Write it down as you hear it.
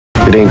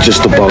It ain't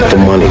just about the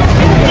money.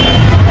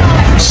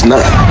 It's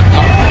not.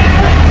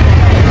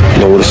 You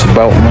know what it's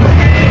about,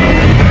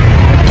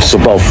 man? It's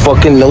about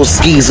fucking those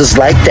skeezers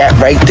like that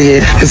right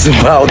there. It's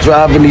about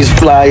driving these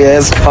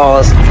fly-ass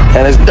cars.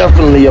 And it's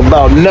definitely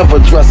about never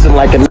dressing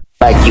like a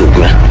like you,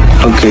 man.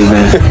 Okay,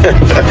 man.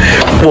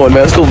 Come on,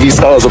 man. Let's go be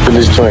stars up in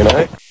this joint, all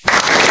right?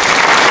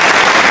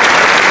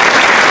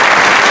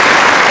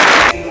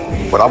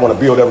 But I want to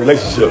build that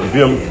relationship, you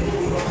feel me?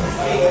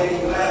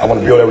 I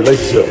want to build that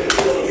relationship.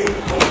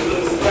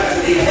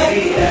 I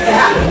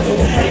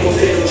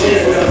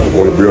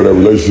want to build that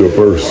relationship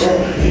first.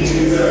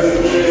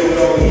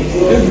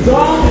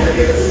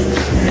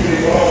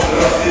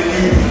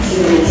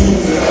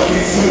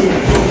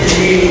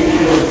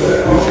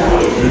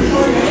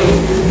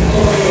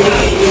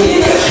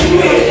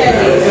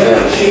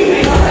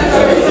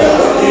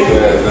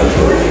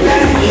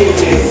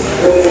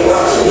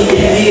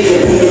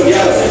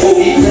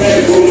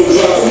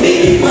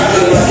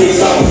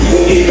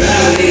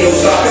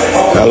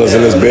 Fellas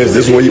in this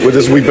bitch, what we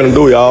finna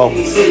do, y'all?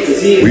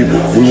 We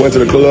went to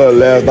the club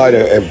last night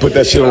and put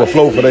that shit on the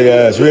floor for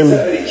their ass, you hear me?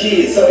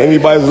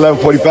 Anybody's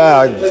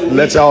 11:45,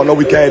 let y'all know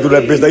we can't do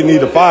that bitch. They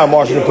need a fire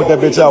marshal to put that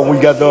bitch out when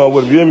we got done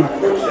with them, you hear me?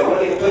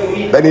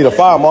 They need a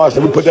fire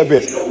marshal, we put that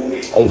bitch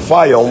on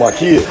fire on my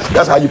kids.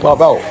 That's how you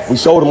pop out. We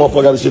showed them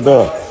motherfucker got this shit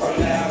done.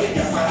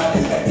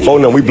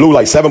 Phone them, we blew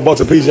like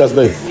 $7 a piece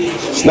yesterday.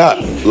 It's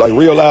not, like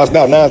realize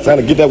now it's time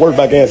to get that work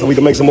back in so we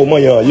can make some more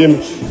money on, you hear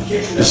me?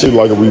 This shit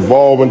like a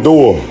revolving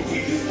door.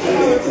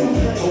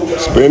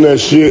 Spin that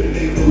shit,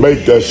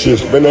 make that shit.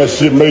 Spin that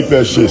shit, make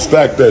that shit.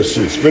 Stack that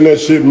shit. Spin that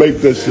shit, make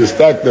that shit.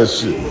 Stack that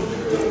shit.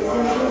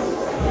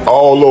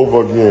 All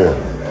over again.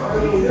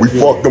 We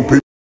fucked them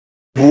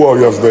people up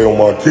yesterday on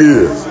my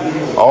kids.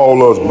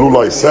 All of us blew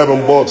like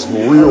 $7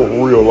 for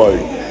real,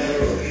 like.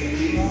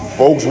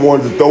 Folks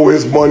wanted to throw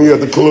his money at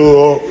the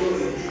club.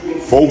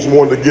 Folks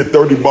wanted to get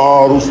 30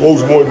 bottles.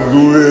 Folks wanted to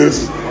do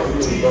this.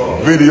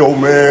 Video,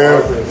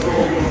 man.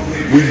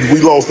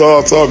 We lost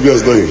our time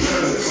yesterday.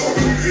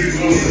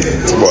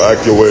 It's about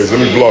act your ways. Let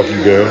me block you,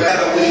 man.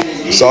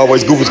 It's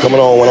always goofies coming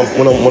on when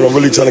I'm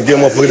really trying to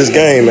get up for this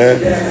game, man.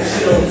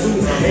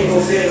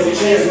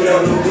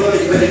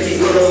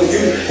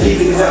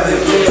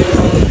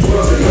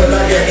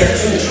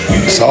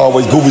 It's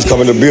always goofies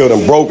coming to the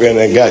building broken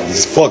and got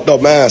these fucked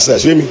up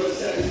mindsets, you hear me?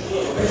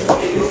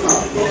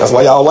 That's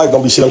why y'all like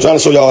don't be shit. I'm trying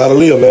to show y'all how to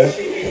live, man.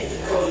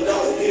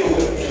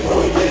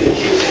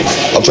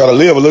 I'm trying to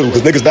live a little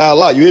because niggas die a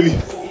lot, you hear me?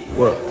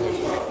 What?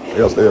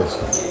 Else.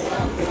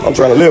 I'm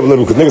trying to live a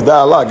little because niggas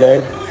die a lot,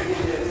 gang.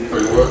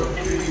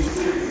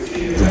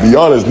 To be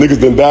honest, niggas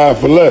done died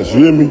for less,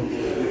 you hear me?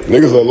 A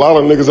lot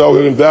of niggas out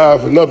here done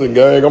died for nothing,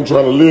 gang. I'm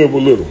trying to live a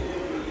little.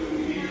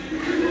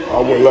 I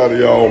wouldn't lie to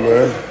y'all,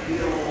 man.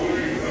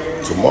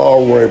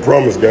 Tomorrow ain't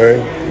promised,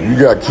 gang. You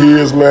got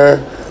kids, man.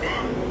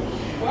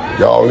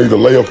 Y'all need to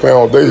lay a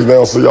foundation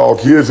down so y'all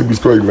kids can be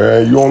straight,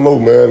 man. You don't know,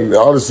 man.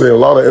 I just say a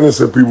lot of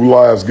innocent people's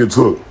lives get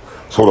took.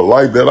 So the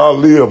life that I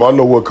live, I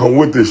know what come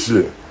with this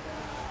shit.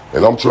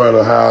 And I'm trying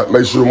to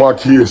make sure my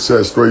kids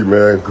set straight,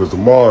 man, because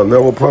tomorrow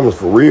never promised,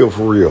 for real.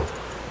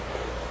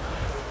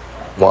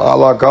 When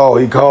Allah called,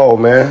 he called,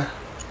 man.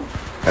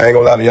 I ain't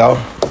gonna lie to y'all.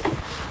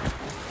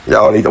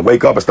 Y'all need to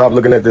wake up and stop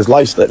looking at this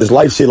life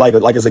shit like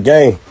it's a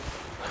game.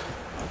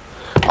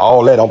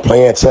 All that, I'm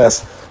playing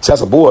chess.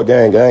 Chess a board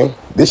game, gang.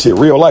 This shit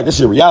real life. This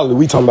shit reality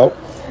we talking about.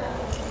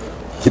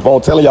 Keep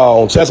on telling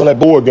y'all on chess on that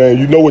board game,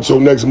 you know what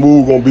your next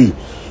move gonna be.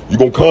 You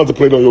gonna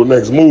contemplate on your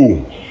next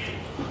move.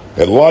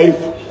 In life,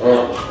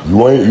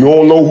 you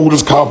don't know who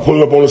this car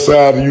pulling up on the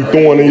side of you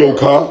throwing in your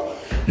car.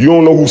 You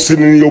don't know who's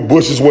sitting in your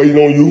bushes waiting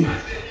on you.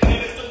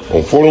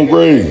 On Fordham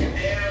grade.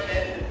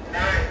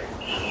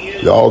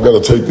 Y'all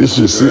gotta take this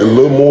shit a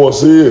little more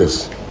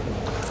serious.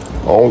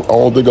 I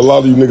don't think a lot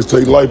of you niggas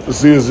take life as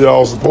serious as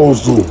y'all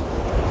supposed to.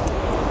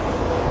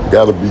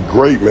 Gotta be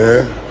great,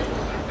 man.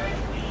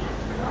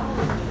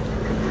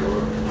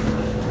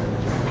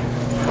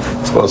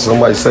 So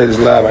somebody say this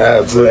live and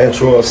add to the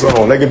intro or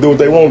song. They can do what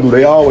they want to do.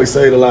 They always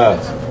say the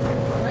lives.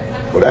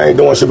 But I ain't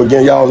doing shit but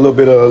getting y'all a little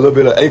bit of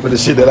ape of the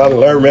shit that I done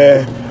learned,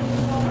 man.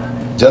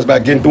 Just by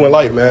getting through in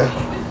life, man.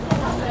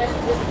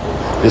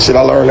 This shit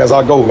I learned as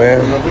I go,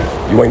 man.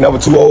 You ain't never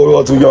too old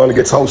or too young to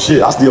get told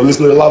shit. I still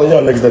listen to a lot of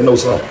young niggas that know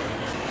something.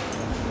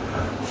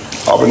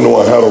 I've been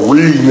knowing how to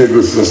read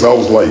niggas since I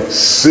was like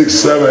 6,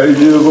 7, 8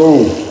 years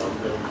old.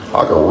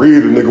 I can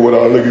read a nigga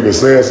without a nigga even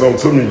saying something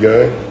to me,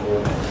 gang.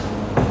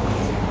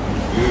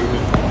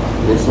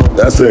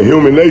 That's in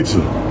human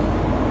nature.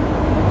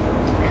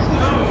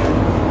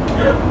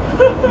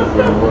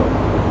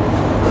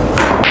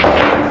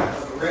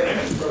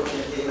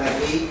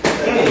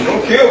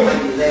 Don't kill me.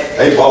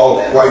 Hey,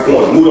 ball, right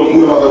corner.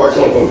 Move him out the right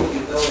corner for me.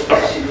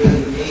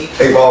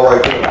 Hey, ball,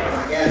 right corner.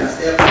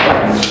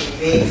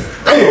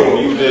 Damn,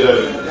 you did a...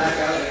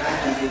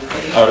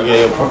 I would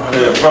get a prompt on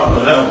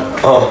that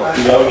one.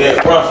 You gotta get a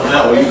prompt on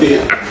that one. You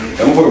did.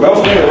 That motherfucker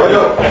bounced in right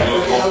up.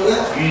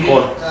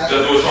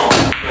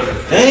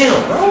 Damn,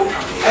 bro.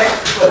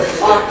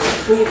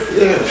 Yeah,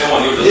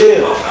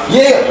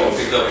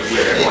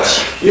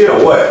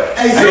 what?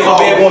 Hey,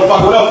 what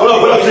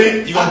up,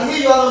 G? I can hear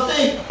you all the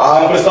thing.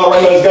 I'm gonna start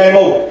right now. This game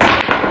over.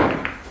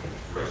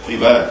 Be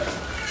back.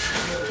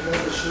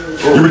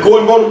 You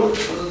recording, brother?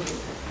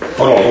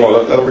 Hold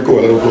on. Let him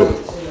record.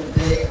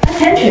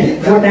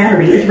 Attention, your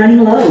battery is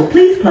running low.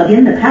 Please plug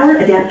in the power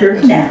adapter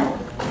now.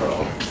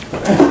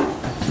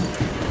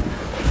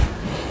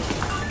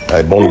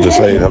 Hey, Bonnie just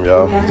saved him,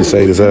 y'all. He just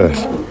saved his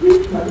ass.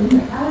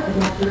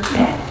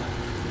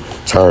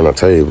 Turn a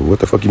table. What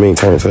the fuck you mean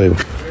turn a table?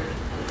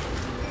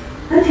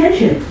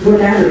 Attention, your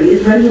battery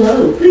is running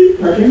low. Please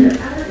plug in the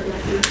power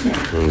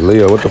adapter now.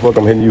 Leo, what the fuck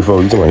I'm hitting you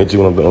for? You talking about hit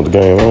you on the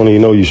game? I don't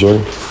even know you,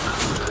 shorty.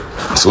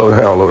 Slow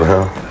down.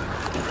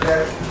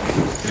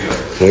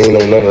 We ain't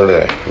know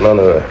none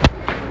of that.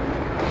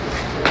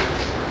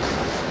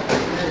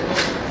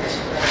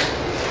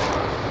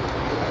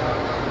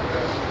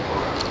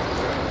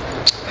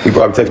 He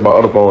probably text my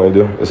other phone and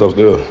do. It's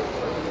upstairs.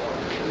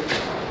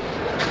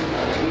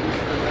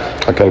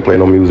 I can't play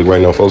no music right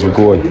now. Folks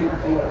recording.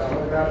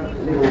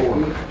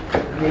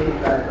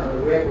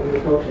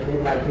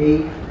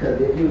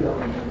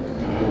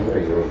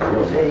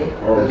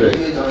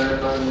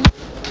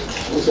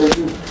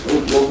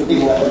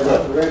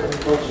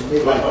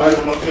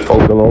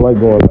 Folks don't like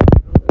going live.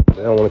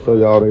 They don't want to show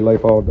y'all their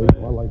life all day.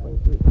 My life ain't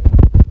shit.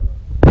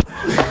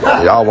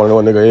 Y'all want to know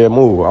a nigga head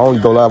move. I only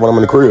go live when I'm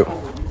in the crib.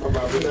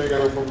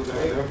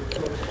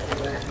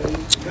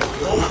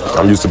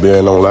 I'm used to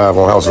being on live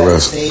on house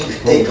arrest.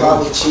 They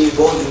call me Chief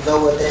Boy, you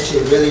know what that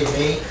shit really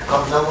mean?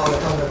 I'm not gonna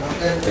come to my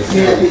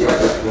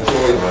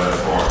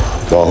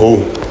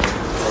who?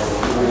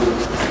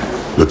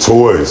 The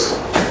toys.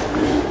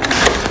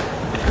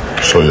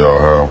 Show y'all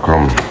how I'm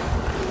coming.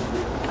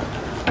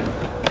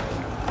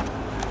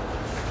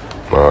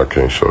 No, I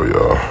can't show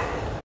y'all.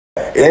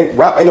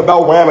 Rap ain't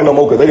about rhyming no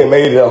more because they done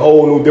made it a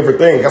whole new different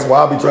thing. That's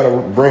why I be trying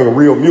to bring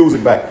real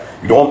music back.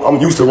 You know, I'm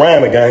used to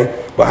rhyming, gang.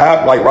 But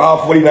how, like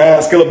Rob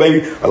 49, Skilla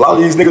Baby, a lot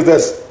of these niggas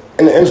that's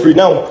in the industry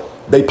now,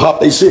 they pop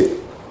they shit.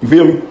 You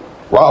feel me?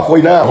 Rob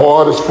 49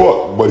 hard as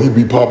fuck, but he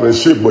be popping his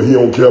shit, but he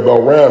don't care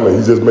about rhyming.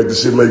 He just make the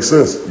shit make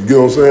sense. You get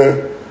what I'm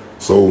saying?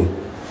 So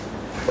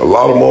a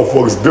lot of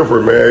motherfuckers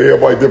different, man.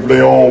 Everybody different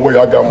their own way.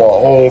 I got my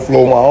own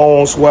flow, my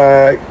own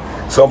swag.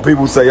 Some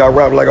people say I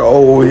rap like an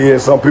old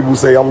head. Some people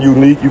say I'm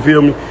unique. You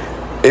feel me?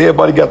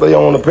 Everybody got their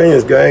own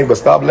opinions, gang. But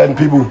stop letting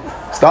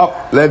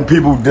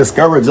people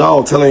discourage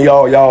y'all, telling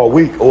y'all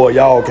weak or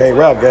y'all can't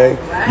rap, gang.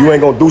 You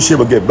ain't gonna do shit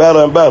but get better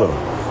and better.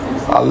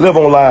 I live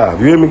on live.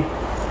 You hear me?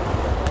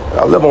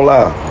 I live on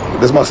live.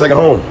 This is my second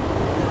home.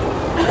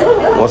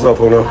 What's up,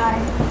 Puna?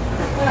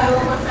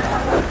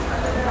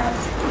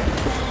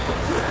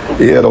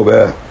 Yeah, though,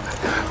 man.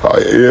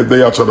 Every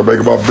day I try to make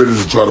it my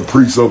business and try to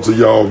preach something to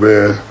y'all,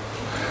 man.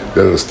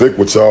 That'll stick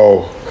with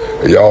y'all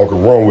and y'all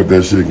can run with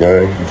that shit,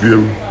 gang. You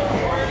feel me?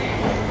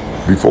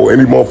 Before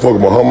any motherfucker,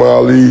 Muhammad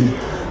Ali,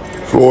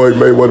 Floyd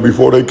Mayweather,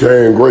 before they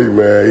came great,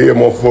 man, every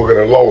motherfucker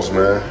done lost,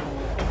 man.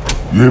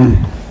 You hear me?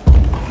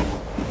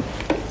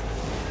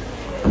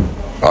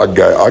 I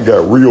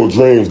got real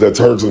dreams that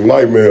turn to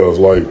nightmares,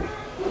 like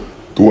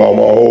throughout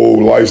my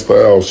whole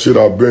lifestyle, shit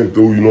I've been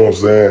through, you know what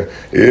I'm saying?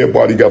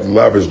 Everybody got the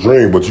lavish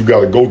dream, but you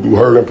gotta go through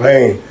hurt and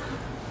pain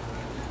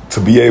to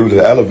be able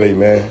to elevate,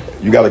 man.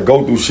 You gotta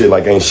go through shit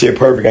like ain't shit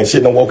perfect, ain't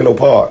shit no walk in no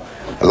park.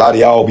 A lot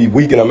of y'all be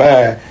weak in the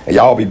mind and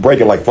y'all be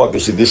breaking like, fuck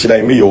this shit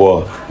ain't me,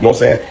 or, you know what I'm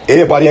saying?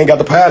 Everybody ain't got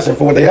the passion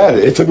for what they had.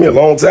 It took me a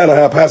long time to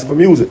have passion for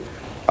music.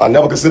 I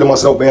never considered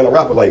myself being a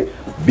rapper, like,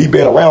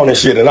 being around and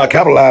shit and not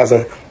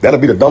capitalizing. That'll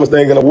be the dumbest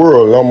thing in the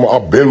world.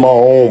 I've been my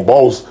own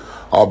boss.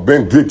 I've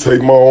been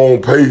dictating my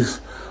own pace.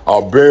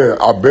 I've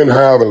been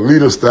having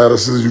leader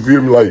statuses, you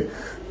feel me? Like,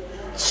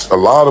 a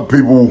lot of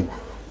people,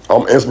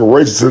 I'm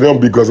inspiration to them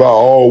because I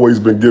always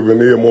been giving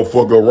their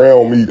motherfucker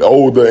around me,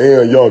 older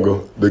and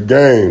younger, the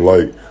game.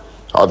 Like,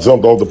 I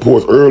jumped off the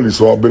porch early,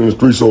 so I've been in the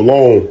street so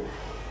long.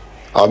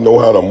 I know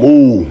how to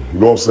move, you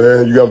know what I'm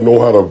saying? You gotta know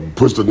how to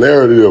push the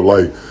narrative.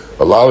 Like,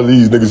 a lot of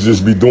these niggas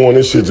just be doing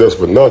this shit just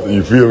for nothing,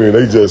 you feel me? And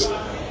they just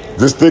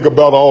think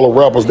about all the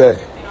rappers that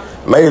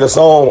made a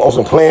song on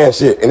some playing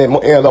shit and it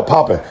ended up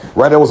popping.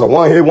 Right, it was a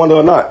one-hit wonder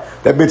or not.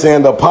 That bitch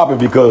ended up popping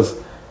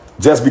because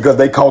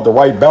they caught the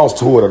right bounce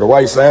to it or the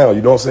right sound,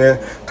 you know what I'm saying?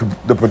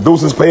 The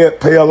producers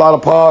pay a lot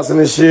of parts in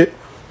this shit,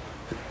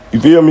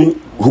 you feel me?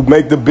 Who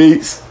make the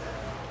beats.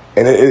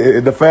 And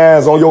it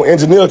defines on your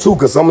engineer too,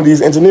 because some of these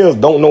engineers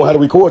don't know how to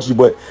record you,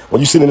 but when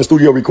you sit in the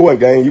studio recording,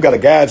 gang, you got to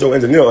guide your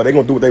engineer or they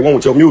going to do what they want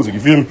with your music, you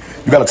feel me?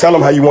 You got to tell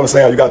them how you want to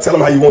sound. You got to tell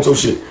them how you want your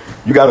shit.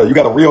 You got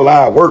to real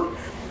live work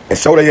and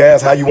show their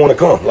ass how you want to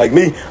come. Like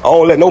me, I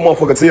don't let no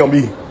motherfucker tell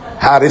me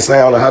how this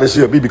sound or how this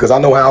shit be because I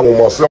know how I want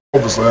myself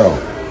to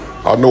sound.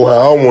 I know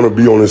how I want to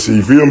be on this shit,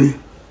 you feel me?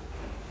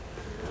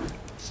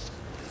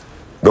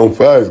 Them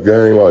facts,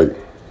 gang, like,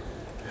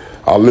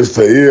 I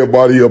listen to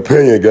everybody's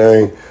opinion,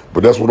 gang,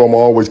 but that's what I'm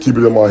always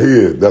keeping in my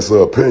head. That's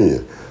an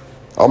opinion.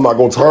 I'm not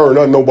gonna turn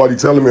nothing nobody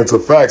telling me into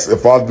facts.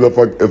 If I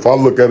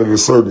look at it a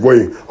certain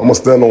way, I'm gonna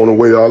stand on the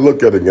way I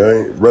look at it,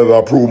 gang. Whether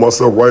I prove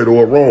myself right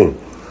or wrong.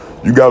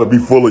 You gotta be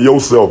full of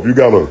yourself. You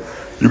gotta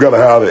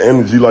have the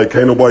energy like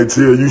can't nobody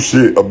tell you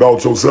shit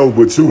about yourself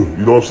but you.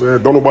 You know what I'm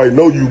saying? Don't nobody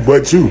know you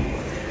but you.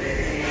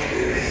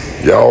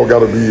 Y'all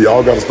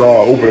gotta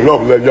start opening up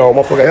and let y'all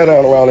motherfucking head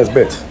down around this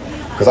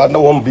bitch. Cause I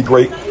know I'm gonna be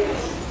great.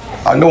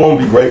 I know I'm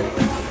gonna be great.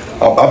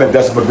 I've been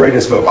destined for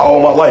greatness for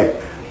all my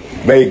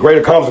life. Made great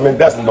accomplishments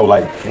destined though,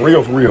 like for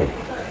real, for real.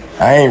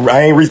 I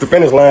ain't reached the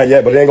finish line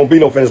yet, but there ain't gonna be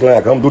no finish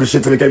line. Cause I'm do this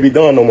shit till it can't be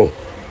done no more.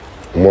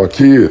 My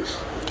kids.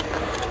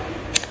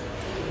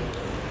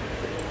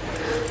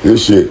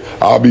 This shit,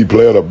 I'll be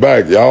playing the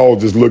back. Y'all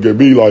just look at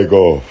me like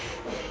a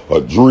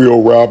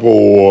drill rapper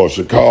or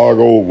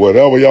Chicago,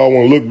 whatever y'all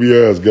want to look me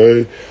as,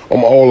 gang.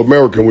 I'm all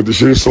American with this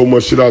shit. There's so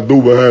much shit I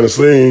do behind the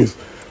scenes.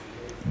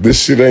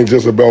 This shit ain't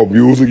just about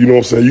music, you know what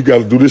I'm saying? You got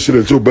to do this shit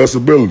at your best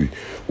ability.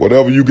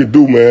 Whatever you can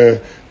do,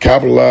 man,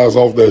 capitalize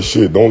off that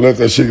shit. Don't let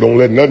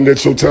nothing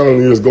that your talent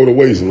is go to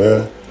waste,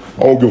 man.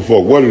 I don't give a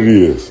fuck what it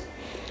is.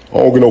 I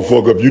don't give no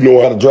fuck if you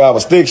know how to drive a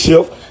stick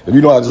shift, if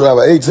you know how to drive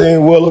an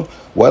 18-wheeler,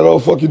 whatever the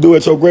fuck you do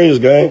at your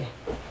greatest, gang.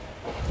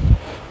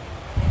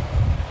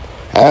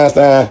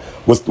 Einstein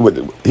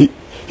he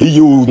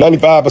used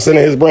 95% of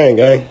his brain,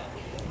 gang.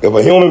 If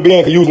a human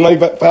being can use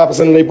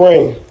 95% of their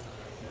brain,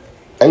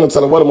 ain't no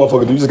telling what a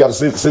motherfucker do. You just gotta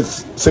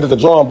sit at the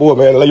drawing board,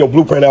 man, and lay your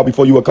blueprint out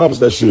before you accomplish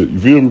that shit. You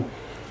feel me?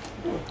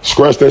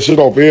 Scratch that shit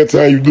off. Every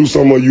time you do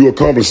something or you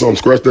accomplish something,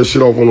 scratch that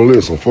shit off on the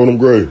list on for them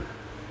grade.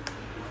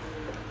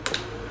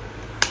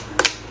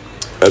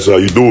 That's how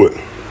you do it.